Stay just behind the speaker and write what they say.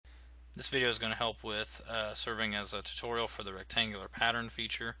This video is going to help with serving as a tutorial for the rectangular pattern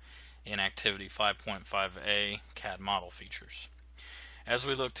feature in Activity 5.5a CAD model features. As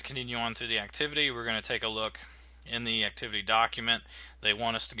we look to continue on through the activity, we're going to take a look in the activity document. They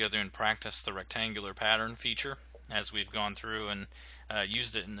want us to go through and practice the rectangular pattern feature as we've gone through and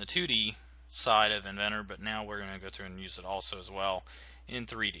used it in the 2D side of Inventor, but now we're going to go through and use it also as well in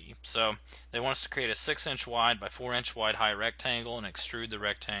 3D. So they want us to create a 6-inch wide by 4-inch wide high rectangle and extrude the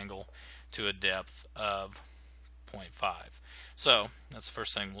rectangle to a depth of 0.5. So that's the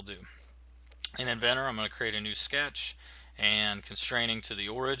first thing we'll do. In Inventor, I'm going to create a new sketch, and constraining to the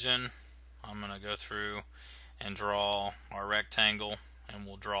origin, I'm going to go through and draw our rectangle, and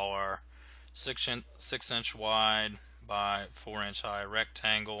we'll draw our 6-inch wide by 4-inch high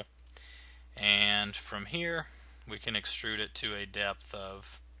rectangle, and from here we can extrude it to a depth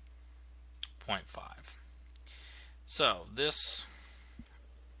of 0.5. So this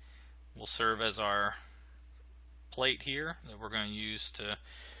will serve as our plate here that we're going to use to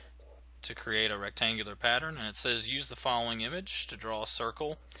create a rectangular pattern, and it says use the following image to draw a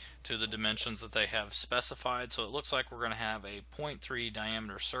circle to the dimensions that they have specified. So it looks like we're going to have a 0.3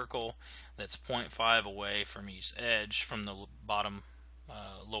 diameter circle that's 0.5 away from each edge from the bottom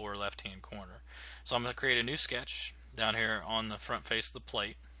lower left hand corner. So I'm going to create a new sketch down here on the front face of the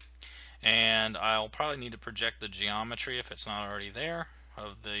plate, and I'll probably need to project the geometry if it's not already there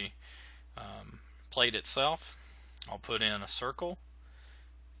of the plate itself. I'll put in a circle,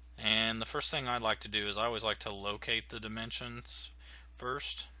 and the first thing I'd like to do is I always like to locate the dimensions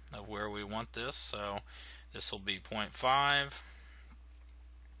first of where we want this. So this will be 0.5,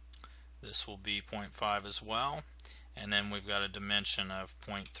 this will be 0.5 as well, and then we've got a dimension of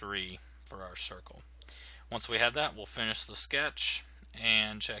 0.3 for our circle. Once we have that, we'll finish the sketch,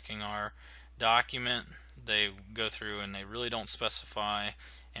 and checking our document, they go through and they really don't specify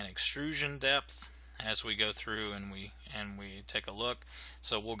an extrusion depth as we go through and we take a look.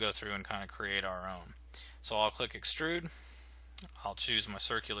 So we'll go through and kind of create our own. So I'll click extrude, I'll choose my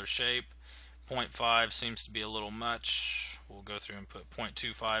circular shape. 0.5 seems to be a little much. We'll go through and put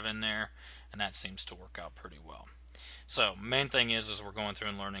 0.25 in there, and that seems to work out pretty well. So main thing is we're going through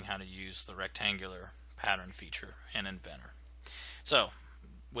and learning how to use the rectangular pattern feature in Inventor. So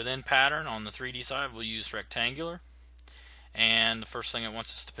within pattern on the 3D side, we'll use rectangular, and the first thing it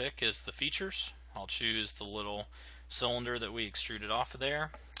wants us to pick is the features. I'll choose the little cylinder that we extruded off of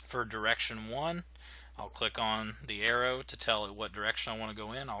there. For direction 1, I'll click on the arrow to tell it what direction I want to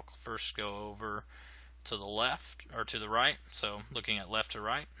go in. I'll first go over to the left or to the right, so looking at left to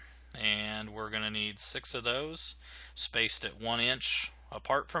right, and we're going to need 6 of those spaced at 1 inch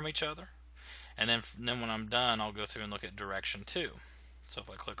apart from each other. And then when I'm done, I'll go through and look at direction 2. So if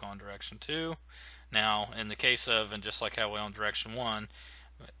I click on direction 2, now in the case of, and just like how we on direction 1,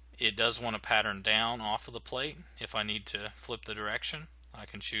 it does want to pattern down off of the plate. If I need to flip the direction, I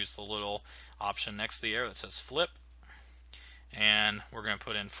can choose the little option next to the arrow that says flip, and we're going to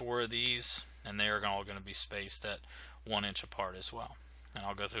put in 4 of these, and they're all going to be spaced at 1 inch apart as well. And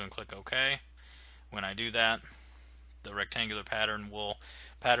I'll go through and click OK. When I do that, the rectangular pattern will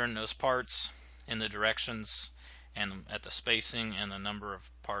pattern those parts in the directions and at the spacing and the number of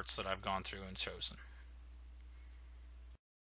parts that I've gone through and chosen.